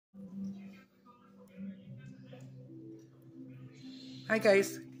Hi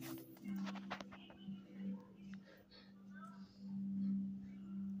guys.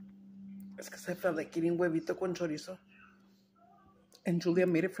 It's because I felt like eating huevito con chorizo. And Julia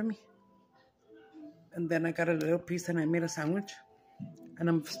made it for me. And then I got a little piece and I made a sandwich. And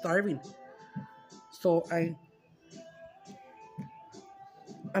I'm starving. So I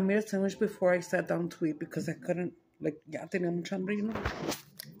made a sandwich before I sat down to eat because I couldn't, like, ya tenía mucha hambre, you know.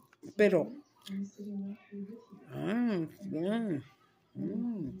 Pero,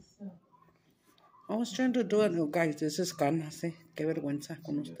 I was trying to do it. Oh, guys, this is ganas, eh. Qué vergüenza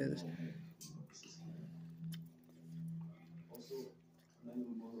con ustedes.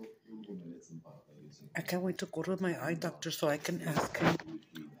 I can't wait to go to my eye doctor so I can ask him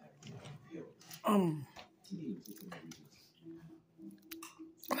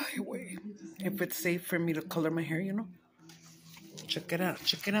if it's safe for me to color my hair, you know. Check it out,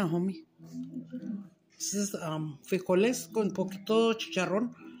 homie. This is frijoles con poquito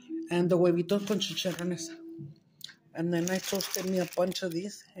chicharrón and the huevitos con chicharrones. And then I toasted me a bunch of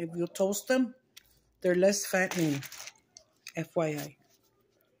these. If you toast them, they're less fattening. FYI.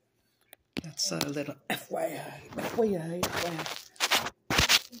 That's a little FYI.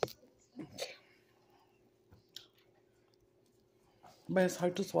 Okay. But it's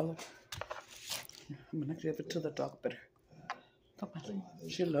hard to swallow. I'm gonna give it to the dog better.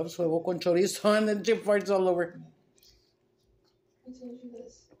 She loves huevo con chorizo and then she farts all over. I told you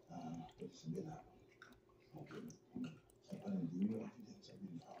this.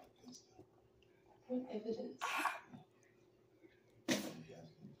 What evidence?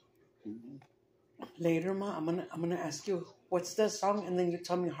 Later, Ma, I'm gonna ask you what's the song, and then you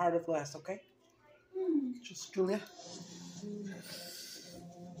tell me Heart of Glass, okay? Just Julia.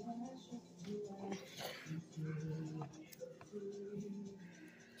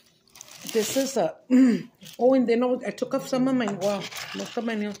 This is a oh, and then I took off some of my most of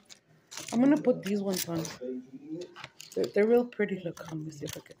my nails. I'm gonna put these ones on. They're real pretty. Look, let me see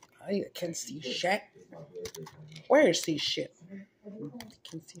if I can't see shit. Where is see shit? I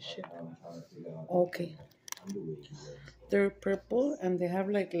can't see shit. Okay. They're purple and they have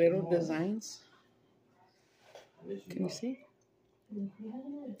like little designs. Can you see?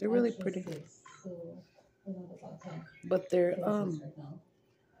 They're really pretty. But they're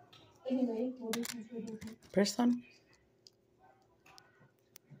press on.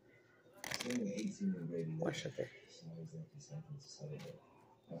 Wash it there.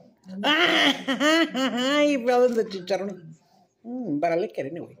 You fell in the chicharrón. But I like it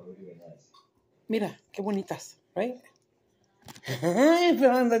anyway. Mira, qué bonitas, right? I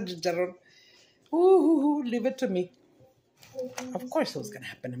fell in the chicharrón. Leave it to me. Of course it was going to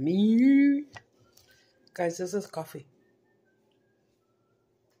happen to me. Guys, this is coffee.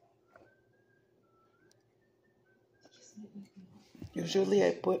 Usually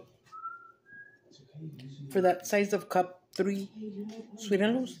I put, for that size of cup, 3 sweet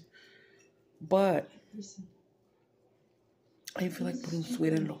and lows. But I feel like putting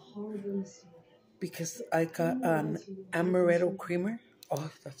sweet and low because I got an amaretto creamer.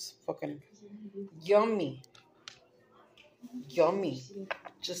 Oh, that's fucking yummy.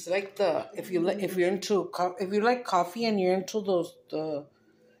 Just like if you like coffee and you're into those the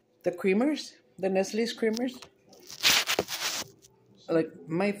creamers, the Nestle's creamers. Like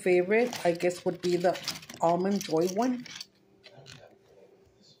my favorite, I guess, would be the Almond Joy one.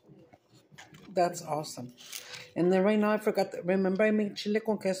 That's awesome. And then right now I forgot. Remember I made chile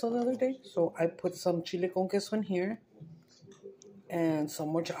con queso the other day? So I put some chile con queso in here. And some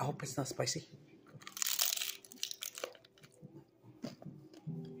more. I hope it's not spicy.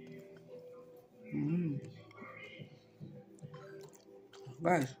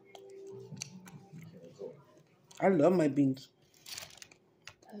 Guys, I love my beans.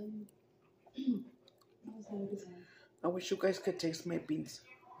 I wish you guys could taste my beans.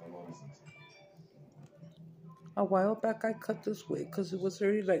 A while back I cut this way because it was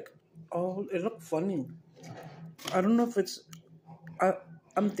very like, oh, it looked funny. I don't know if it's,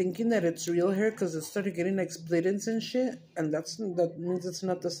 I'm thinking that it's real hair because it started getting like splittings and shit, and that means it's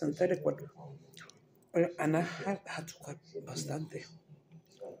not the synthetic one. And I had to cut bastante.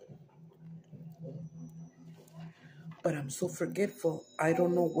 But I'm so forgetful. I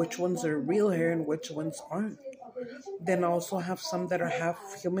don't know which ones are real hair and which ones aren't. Then I also have some that are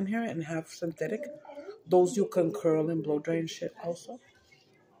half human hair and half synthetic. Those you can curl and blow dry and shit also.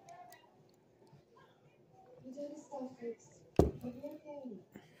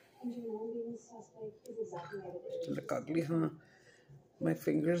 Look ugly, huh? My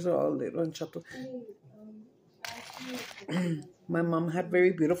fingers are all little and chato. My mom had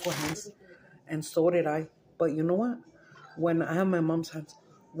very beautiful hands, and so did I. But you know what? When I have my mom's hands,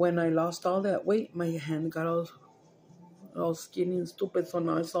 when I lost all that weight, my hand got all skinny and stupid. So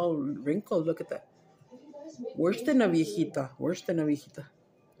now it's all wrinkled. Look at that. Worse than a viejita. Worse than a viejita.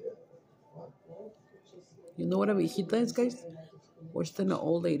 You know what a viejita is, guys? Worse than an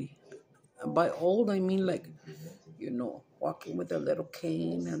old lady. By old, I mean like, walking with a little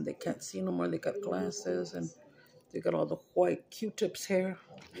cane and they can't see no more. They got glasses and they got all the white Q-tips hair.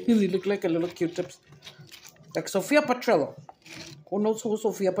 They look like a little Q-tips. Like Sofia Petrillo. Who knows who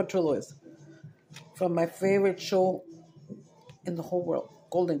Sofia Petrillo is? From my favorite show in the whole world,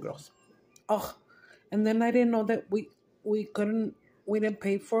 Golden Girls. Oh, and then I didn't know that we didn't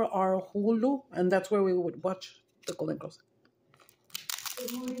pay for our Hulu, and that's where we would watch the Golden Girls.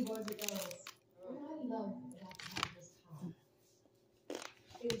 Good morning, boys and girls. What I love about this town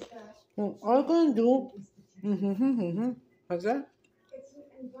is that All I'm gonna do. What's that? it's an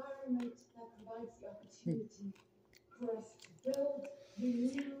environment that provides the opportunity for us to build,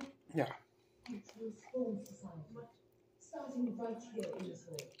 renew, Yeah. and transform society. Starting right here in this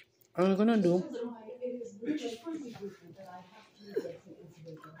hall. All I'm gonna do. That's why it is with great disappointment that I have to regret an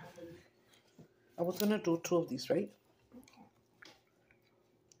incident that happened. I was gonna do 2 of these, right?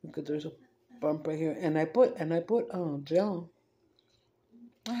 Because there's a bump right here, and I put gel.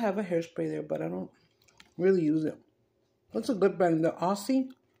 I have a hairspray there, but I don't really use it. That's a good brand. The Aussie,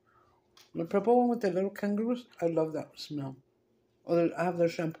 the purple one with the little kangaroos. I love that smell. I have the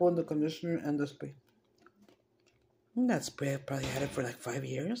shampoo and the conditioner and the spray. And that spray I probably had it for like 5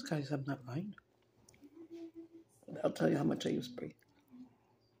 years, guys. I'm not lying. I'll tell you how much I use spray.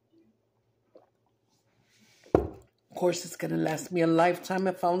 Of course, it's gonna last me a lifetime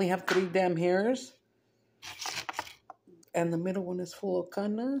if I only have 3 damn hairs. And the middle one is full of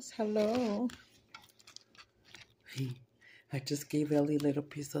canas. Hello. I just gave Ellie a little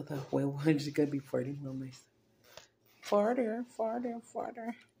piece of the huevo and she's gonna be farting real nice. Farter, farter,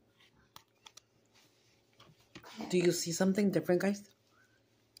 farter. Do you see something different, guys?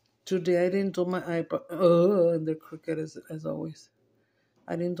 Today I didn't do my eyebrow. Oh, and they're crooked as always.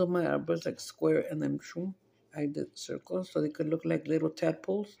 I didn't do my eyebrows like square and then shoom. I did circles so they could look like little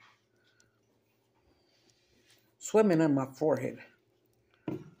tadpoles swimming on my forehead.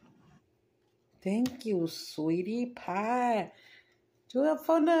 Thank you, sweetie pie. Do have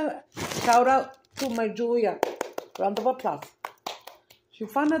fun. Shout out to my Julia. Round of applause. She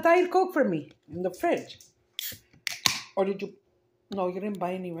found a Diet Coke for me in the fridge. Or did you? No, you didn't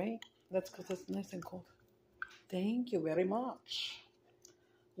buy any, right? That's because it's nice and cold. Thank you very much.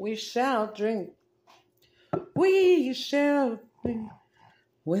 We shall drink. We shall drink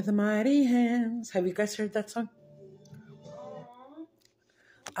with mighty hands. Have you guys heard that song?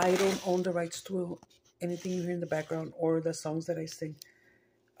 I don't own the rights to anything you hear in the background or the songs that I sing.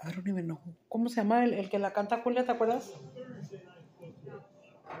 I don't even know. ¿Cómo se llama el que la canta Julia? ¿Te acuerdas?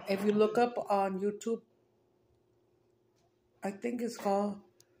 If you look up on YouTube, I think it's called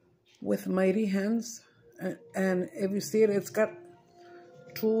With Mighty Hands. And if you see it, it's got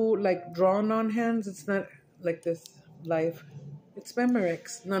 2 like drawn on hands. It's not like this live. It's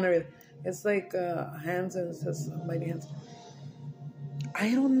Memorex. None of it. It's like hands and it says Mighty Hands.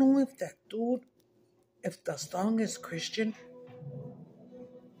 I don't know if that dude, if the song is Christian,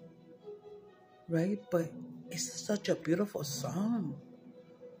 right? But it's such a beautiful song.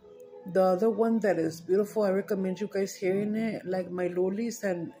 The other one that is beautiful, I recommend you guys hearing it, like my Lulis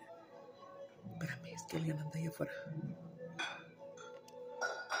and... Espérame, es que alguien anda allá afuera.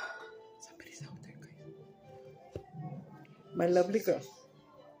 Somebody's out there, guys. My lovely girl.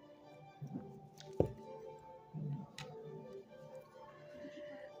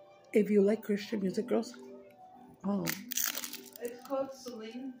 If you like Christian music, girls. Oh. It's called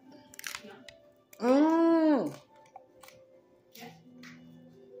Celine. Yeah. Oh. Yeah.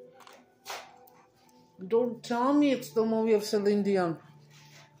 Don't tell me it's the movie of Celine Dion.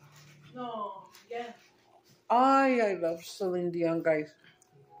 No, yeah. I love Celine Dion, guys.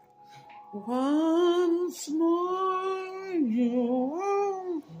 Once more you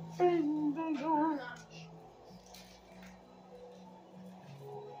open the door.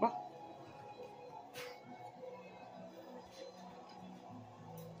 What?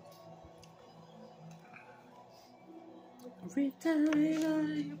 Every time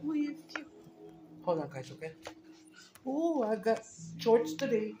I'm with you. Hold on, guys, okay? Oh, I got shorts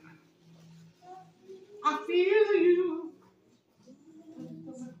today. I feel you.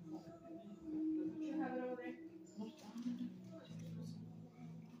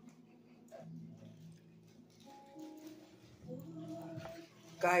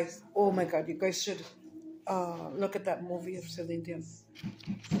 Guys, oh my God, you guys should look at that movie of Celine Dion.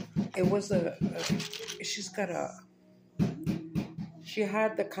 It was she's got a she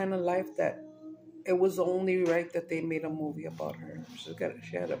had the kind of life that it was only right that they made a movie about her.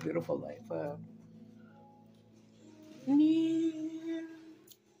 She had a beautiful life. Near,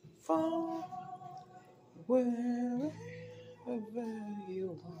 far, wherever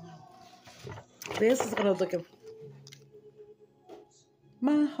you are. This is what I was looking for.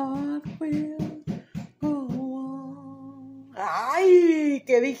 My heart will go on. Ay,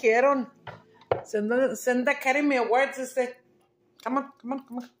 ¿qué dijeron? Send the Academy Awards. Come on.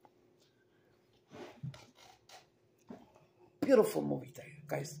 Beautiful movie,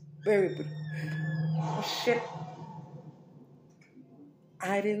 guys. Very beautiful. Oh, shit.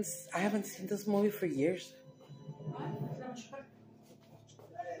 I haven't seen this movie for years.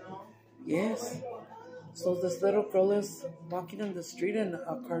 Yes. So this little girl is walking on the street and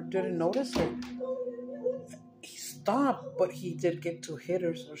a car didn't notice her. He stopped, but he did get to hit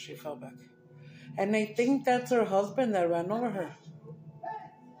her, so she fell back. And I think that's her husband that ran over her.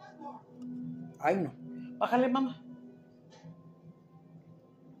 I know. Bájale, mama.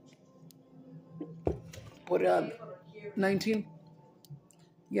 What, 19?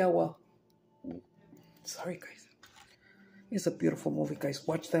 Yeah, well. Sorry, guys. It's a beautiful movie, guys.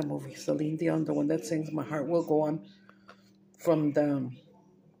 Watch that movie. Celine Dion, the one that sings My Heart Will Go On, from the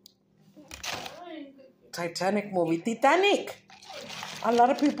Titanic movie. Titanic! A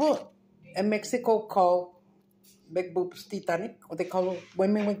lot of people in Mexico call big boobs Titanic, or they call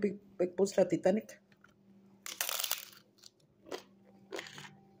women with big boobs la Titanic.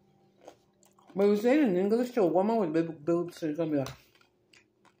 But we say it in English to a woman with big boobs, so you're gonna be like,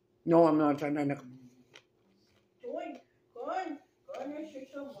 no, I'm not Titanic.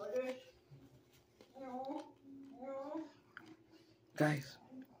 Guys,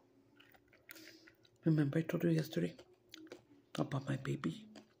 remember I told you yesterday about my baby?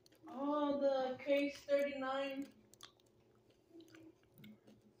 Oh, the case 39.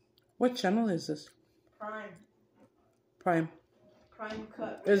 What channel is this? Prime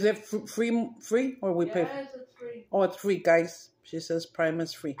Cut. Is it free or we pay? Yes, it's free. Oh, it's free, guys. She says Prime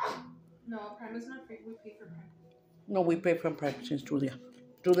is free. No, Prime is not free. We pay for Prime. No, we pay from Prime. She's Julia.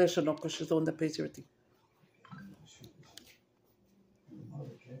 Julia should know because she's the one that pays everything.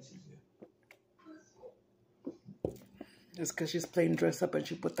 It's because she's playing dress up and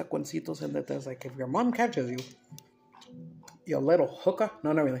she put taconcitos in that's like, if your mom catches you, you little hooker.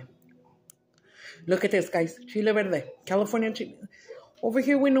 No, not really. Look at this, guys. Chile verde. California chile. Over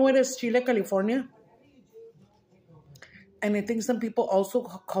here, we know it as Chile, California. And I think some people also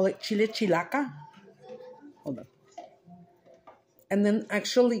call it Chile Chilaca. Hold on. And then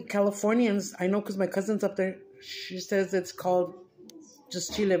actually, Californians, I know because my cousin's up there, she says it's called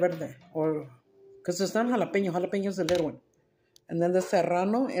just Chile verde. Or, because it's not jalapeno. Jalapeno is the little one. And then the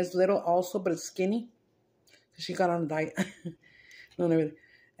serrano is little also, but it's skinny. She got on a diet. No, not really.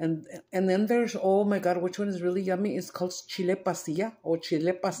 And then there's, oh my God, which one is really yummy? It's called chile pasilla or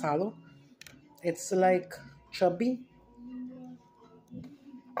chile pasado. It's like chubby.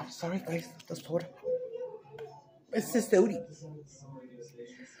 I'm sorry, guys. That's what. It's just dirty.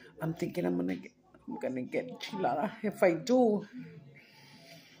 I'm thinking I'm gonna get chilada. If I do,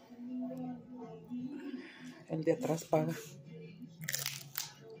 el de atrás paga.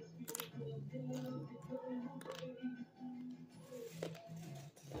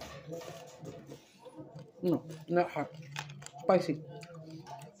 No, not hot. Spicy.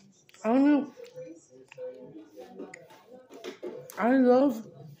 I don't know. I love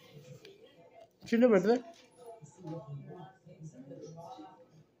chile verde.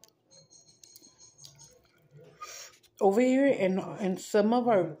 Over here in some of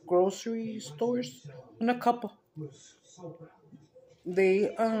our grocery stores, in a couple,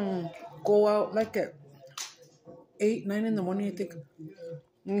 they go out like at 8, 9 in the morning, I think,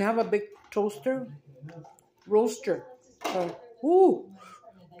 and have a big roaster. Ooh,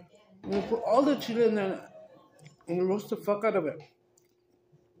 you put all the chili in there and roast the fuck out of it.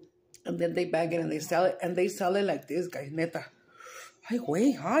 And then they bag it and they sell it. And they sell it like this, guys, neta. Ay,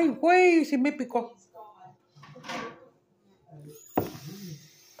 güey, si me picó.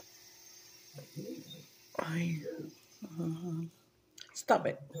 Ay, stop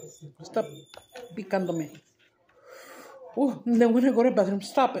it. Stop picándome. Then when I go to the bathroom,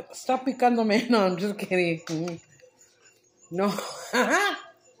 stop it. Stop picándome. No, I'm just kidding. No.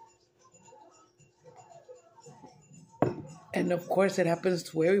 And of course, it happens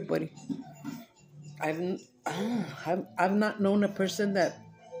to everybody. I've not known a person that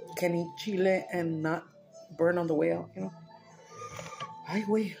can eat chile and not burn on the way out, you know. Ay,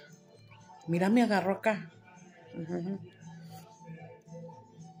 güey. Mira, me agarró acá.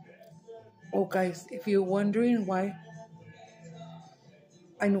 Oh, guys, if you're wondering why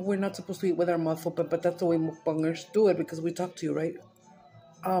I know we're not supposed to eat with our mouth open, but that's the way mukbangers do it because we talk to you, right?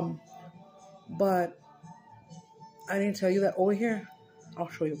 But I didn't tell you that over here. I'll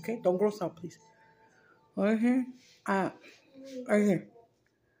show you, okay? Don't gross out, please. Over here, right here,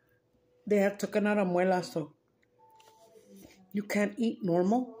 they have taken out a muela, so you can't eat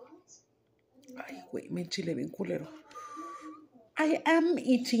normal. Ay, wait, me chile bien culero. I am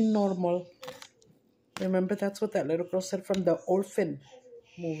eating normal. Remember, that's what that little girl said from the Orphan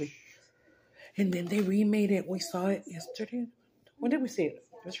movie. And then they remade it. We saw it yesterday. When did we see it?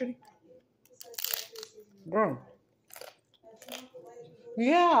 Yesterday? Girl.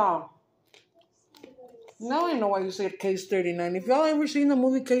 Yeah. Now I know why you said Case 39. If y'all ever seen the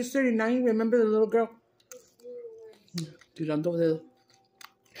movie Case 39, remember the little girl? Tirando dedo.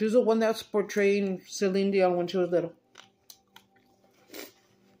 She's the one that's portraying Celine Dion when she was little.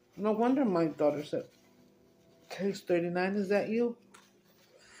 No wonder my daughter said, Case 39, is that you?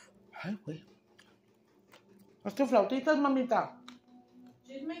 Ay, wait. ¿Haz tus flautitas, mamita?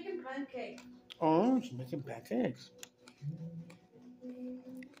 She's making pancakes. Oh, she's making pancakes.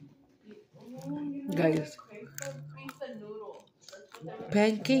 Guys,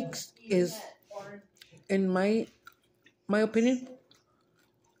 pancakes is, in my opinion,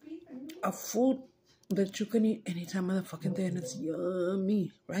 a food that you can eat any time of the fucking day and it's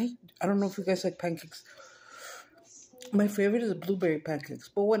yummy, right? I don't know if you guys like pancakes. My favorite is blueberry pancakes,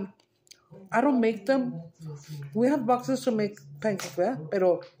 but when I don't make them, we have boxes to make pancakes, yeah?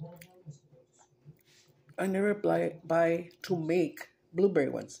 Pero I never buy to make blueberry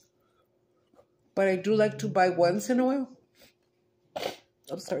ones. But I do like to buy once in a while.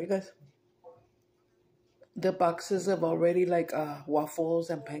 I'm sorry, guys. The boxes of already like waffles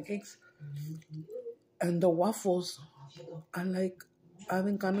and pancakes. And the waffles, I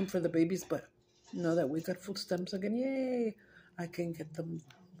haven't gotten them for the babies, but now that we got food stamps again, yay! I can get them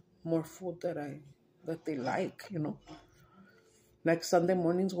more food that they like, you know. Like Sunday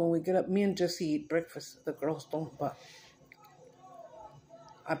mornings when we get up, me and Jessie eat breakfast. The girls don't, but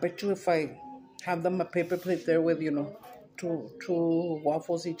I bet you if I have them a paper plate there with, you know, two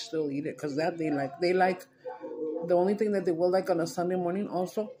waffles each, they'll eat it. Because that they like, the only thing that they will like on a Sunday morning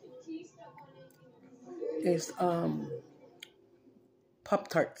also is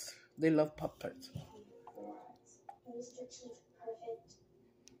Pop-Tarts. They love Pop-Tarts.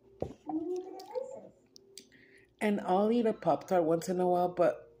 And I'll eat a Pop-Tart once in a while,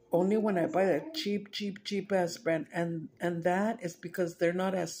 but only when I buy the cheap ass brand. And that is because they're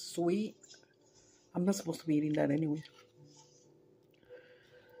not as sweet. I'm not supposed to be eating that anyway.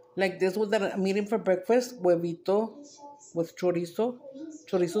 Like this one that I'm eating for breakfast, huevito with chorizo.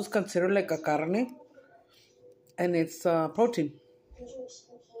 Chorizo is considered like a carne. And it's protein.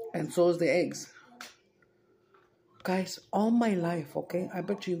 And so is the eggs. Guys, all my life, okay? I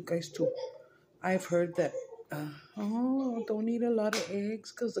bet you guys too. I've heard that, don't eat a lot of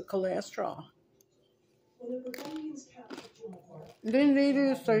eggs because of cholesterol. Then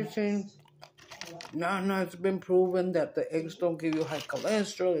they start saying, no, it's been proven that the eggs don't give you high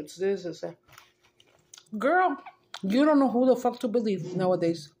cholesterol. It's this, it's that. Girl, you don't know who the fuck to believe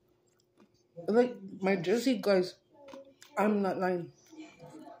nowadays. Like, my Jersey guys, I'm not lying.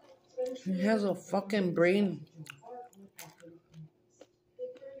 He has a fucking brain.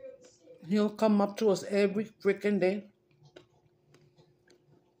 He'll come up to us every freaking day.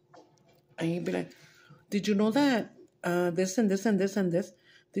 And he'll be like, did you know that this and this and this and this?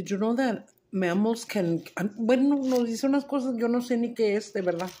 Did you know that mammals can... Bueno, nos dice unas cosas yo no sé ni qué es, de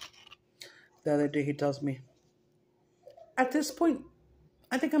verdad. The other day he tells me, at this point,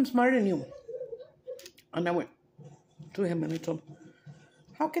 I think I'm smarter than you. And I went to him and I told him,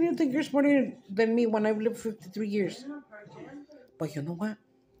 how can you think you're smarter than me when I've lived 53 years? But you know what?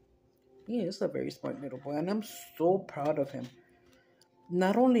 He is a very smart little boy, and I'm so proud of him.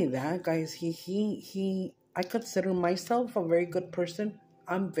 Not only that, guys, I consider myself a very good person.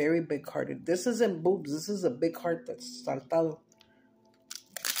 I'm very big-hearted. This isn't boobs. This is a big heart that's saltado.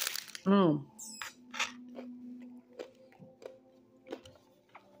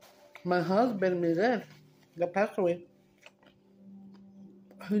 My husband, Miguel, that passed away.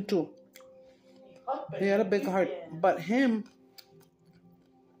 He too. He had a big heart. But he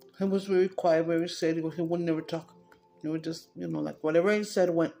was very quiet, very sad. He would never talk. He would just, like whatever I said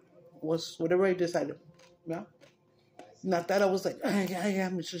was whatever I decided. Yeah? Not that I was like, yeah,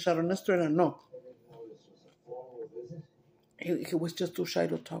 Mr. Sharon Estrella. No. He was just too shy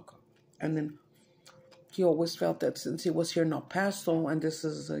to talk. And then he always felt that since he was here in El Paso, and this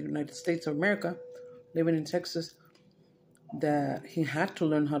is the United States of America, living in Texas, that he had to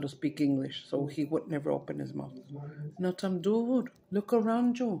learn how to speak English, so he would never open his mouth. No, Tom, dude, look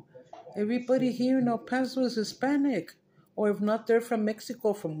around you. Everybody here in El Paso is Hispanic. Or if not, they're from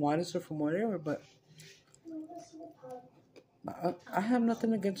Mexico, from Juarez, or from whatever. But I have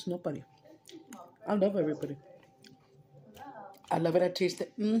nothing against nobody. I love everybody. I love it. I taste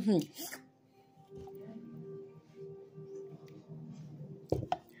it.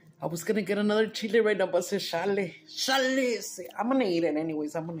 I was going to get another chile right now, but I said, chale. I'm going to eat it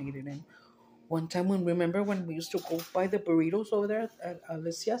anyways. One time, remember when we used to go buy the burritos over there at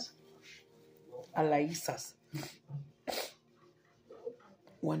Alicia's? Alaisas.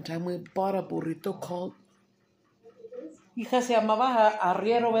 One time we bought a burrito called... Hija, se llamaba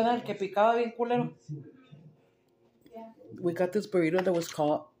arriero, ¿verdad? El que picaba bien culero. We got this burrito that was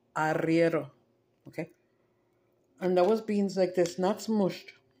called arriero. Okay? And that was beans like this, not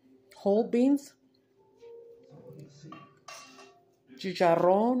smushed. Whole beans.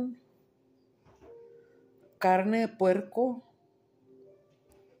 Chicharrón. Carne de puerco.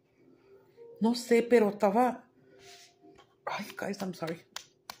 No sé, pero estaba... Ay, guys, I'm sorry.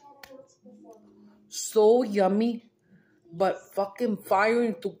 So yummy. But fucking fire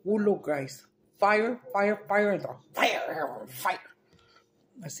in tu culo, guys. Fire.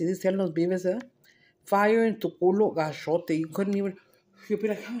 Así decían los vives, ¿eh? Fire in tu culo, gachote. You couldn't even... You'd be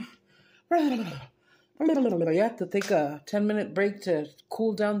like... You have to take a 10-minute break to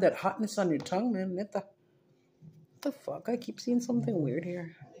cool down that hotness on your tongue, man. Neta. What the fuck? I keep seeing something weird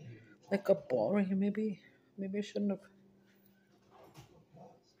here. Like a ball right here, maybe. Maybe I shouldn't have.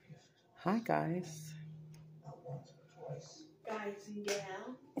 Hi, guys.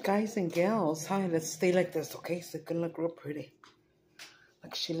 Guys and gals. Hi, let's stay like this, okay? So it's gonna look real pretty.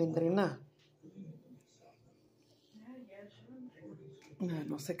 Like chilindrina.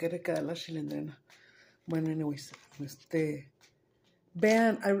 No sé qué le queda la chilindrina. Bueno, anyways.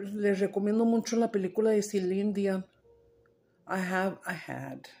 Vean, les recomiendo mucho la película de Celine Dion. I had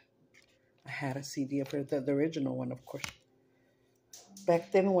a CD of her, the original one, of course.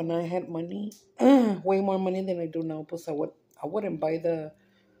 Back then, when I had money, way more money than I do now, pues I wouldn't buy the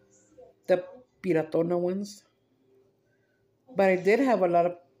piratona ones. But I did have a lot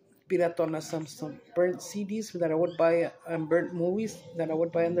of piratonas, some burnt CDs that I would buy, and burnt movies that I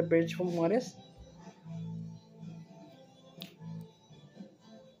would buy on the bridge from Juarez.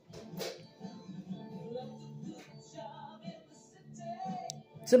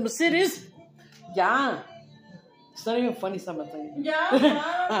 Some cities? Yeah. It's not even funny, something.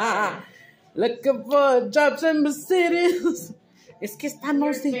 Yeah. Looking for jobs in the cities. Es que está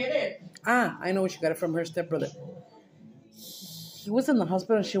no sé. I know she got it from her stepbrother. He was in the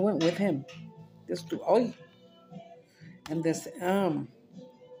hospital and she went with him. This dude, and this, oh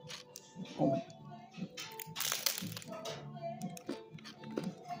my.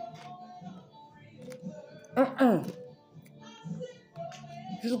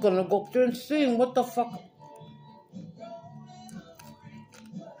 She's gonna go up there and sing. What the fuck?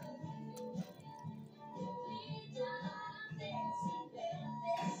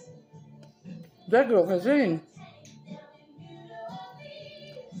 That girl can sing.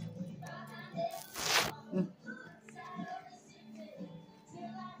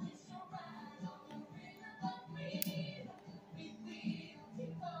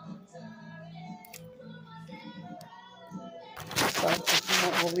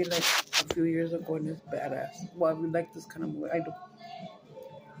 What we like a few years ago, and it's badass. Well, we like this kind of movie. I do.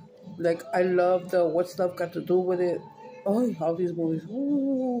 Like, I love the What's Love Got to Do with It. Oh, all these movies.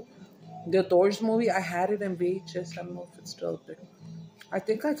 Ooh. The Doors movie, I had it in VHS. I don't know if it's still up there. I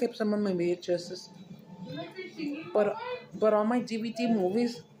think I kept some of my VHSs. But all my DVD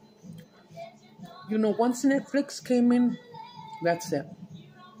movies, you know, once Netflix came in, that's it.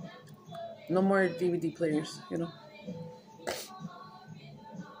 No more DVD players, you know.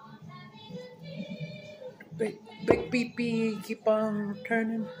 Big beepy, keep on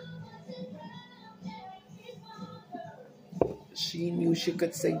turning. She knew she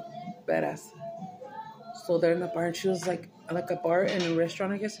could sing. Badass. So they're in a bar and she was like a bar in a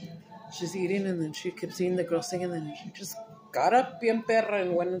restaurant, I guess. She's eating and then she kept seeing the girl singing and then she just got up bien perra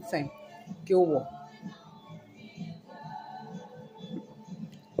and went and sang. ¿Qué hubo?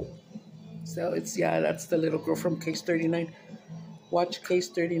 So that's the little girl from Case 39. Watch Case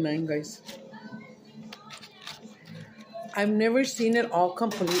 39, guys. I've never seen it all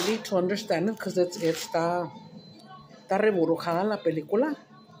completely to understand it because está reburujada la película.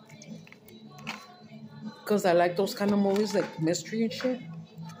 Because I like those kind of movies like mystery and shit.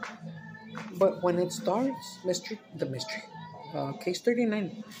 But when it starts, Case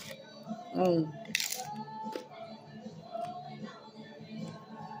 39.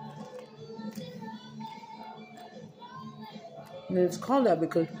 And it's called that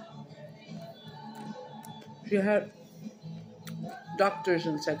because she had doctors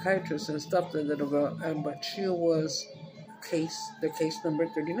and psychiatrists and stuff, that little girl, but she was the case number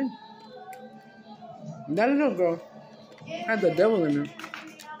 39. That little girl had the devil in her.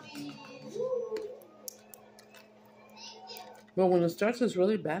 But when it starts, it's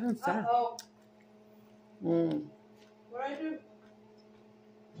really bad and sad. What I do?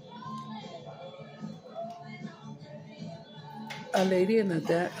 A lady and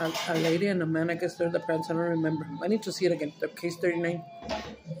a man, I guess they're the parents, I don't remember. I need to see it again. The case 39.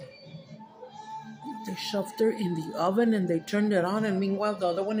 They shoved her in the oven and they turned it on, and meanwhile the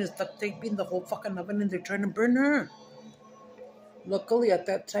other one is duct taping the whole fucking oven and they're trying to burn her. Luckily at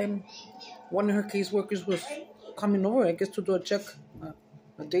that time, one of her caseworkers was coming over, I guess, to do a check,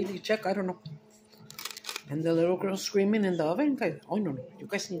 a daily check, I don't know. And the little girl screaming in the oven, guys. Oh no, you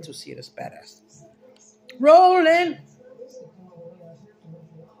guys need to see it. It's badass. Rolling.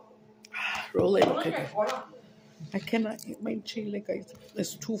 Rolling. Okay. I cannot eat my chile, guys.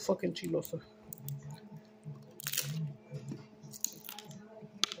 It's too fucking chiloso.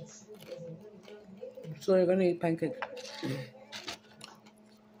 So you're gonna eat pancakes.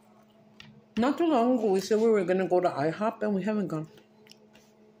 Not too long ago, we said we were gonna go to IHOP, and we haven't gone.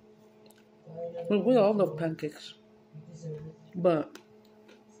 Well, we all love pancakes, but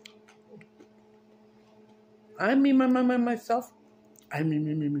myself.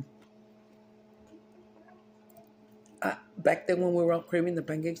 Back then when we were all craving the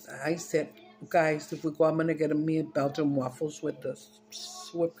pancakes, I said, guys, if we go, I'm gonna get me a Belgian waffles with the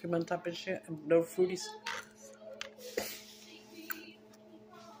whipped cream on top and shit, and no fruities.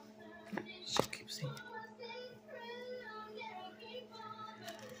 She keeps singing.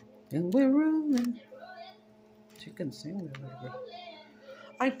 And we're rolling. She can sing that little girl.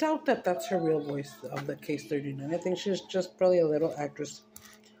 I doubt that that's her real voice of the case 39. I think she's just probably a little actress.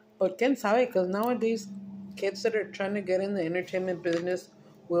 But quién sabe, because nowadays, kids that are trying to get in the entertainment business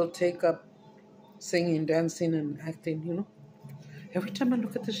will take up singing, dancing, and acting, you know. Every time I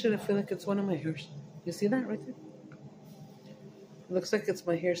look at this shit, I feel like it's one of my hairs. You see that right there? It looks like it's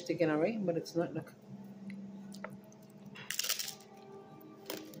my hair sticking out, right? But it's not. Look.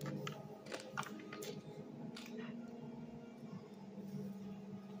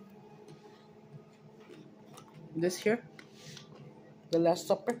 This here, the Last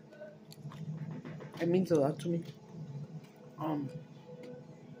Supper, it means a lot to me.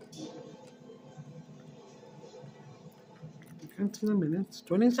 27 minutes.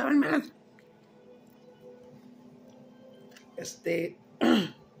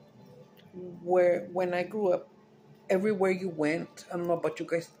 When I grew up, everywhere you went, I don't know about you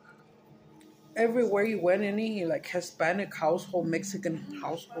guys, everywhere you went, any like Hispanic household, Mexican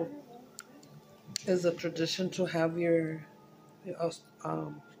household, is a tradition to have your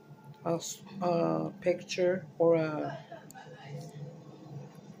picture or a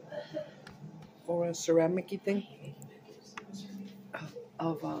ceramic-y thing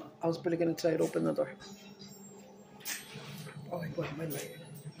of I was really gonna try to open the door. Oh, I got my leg.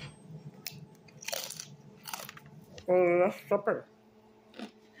 Last Supper.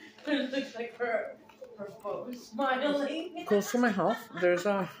 It looks like her pose smiling. Close to my house, there's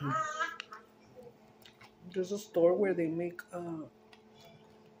a store where they make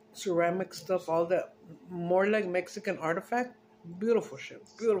ceramic stuff, all that, more like Mexican artifact. Beautiful shit.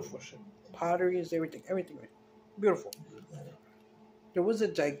 Pottery is everything, right? Beautiful. There was a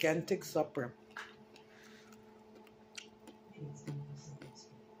gigantic supper,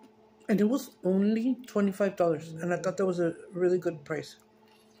 and it was only $25, and I thought that was a really good price.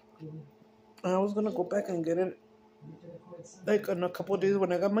 I was gonna go back and get it like in a couple of days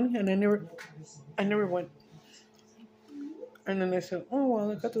when I got money, and I never went. And then I said, oh,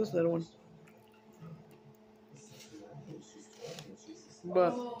 well, I got this little one.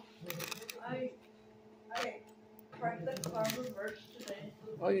 But I parked the car reverse today.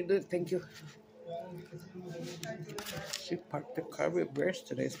 oh, you did? Thank you. She parked the car reverse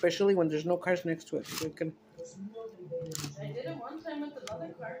today, especially when there's no cars next to it. So you can... I did it one time with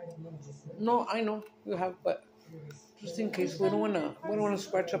another car. No, I know you have, but just in case we don't wanna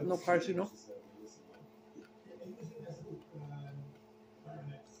scratch up no cars, you know.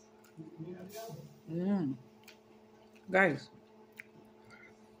 Guys,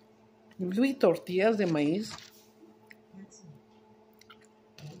 we tortillas de maíz.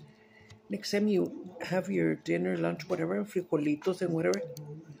 Next time you have your dinner, lunch, whatever, frijolitos and whatever,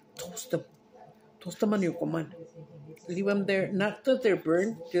 toast them on your comal. Leave them there, not that they're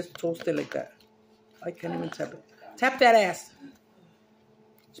burned, just toast it like that. I can't even tap it. Tap that ass.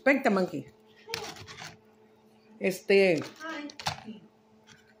 Spank the monkey. Hi.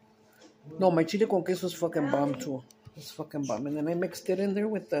 No, my chile con queso is fucking bomb too. It's fucking bomb. And then I mixed it in there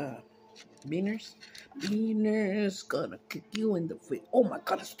with the beaners. Beaners gonna kick you in the face. Oh my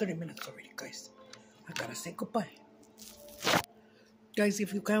god, it's 30 minutes already, guys. I gotta say goodbye. Guys,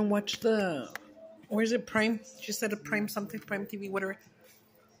 if you can watch the... Where is it? Prime? She said a Prime something. Prime TV, whatever.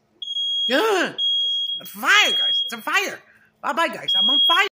 Yeah! It's fire, guys. It's on fire. Bye-bye, guys. I'm on fire.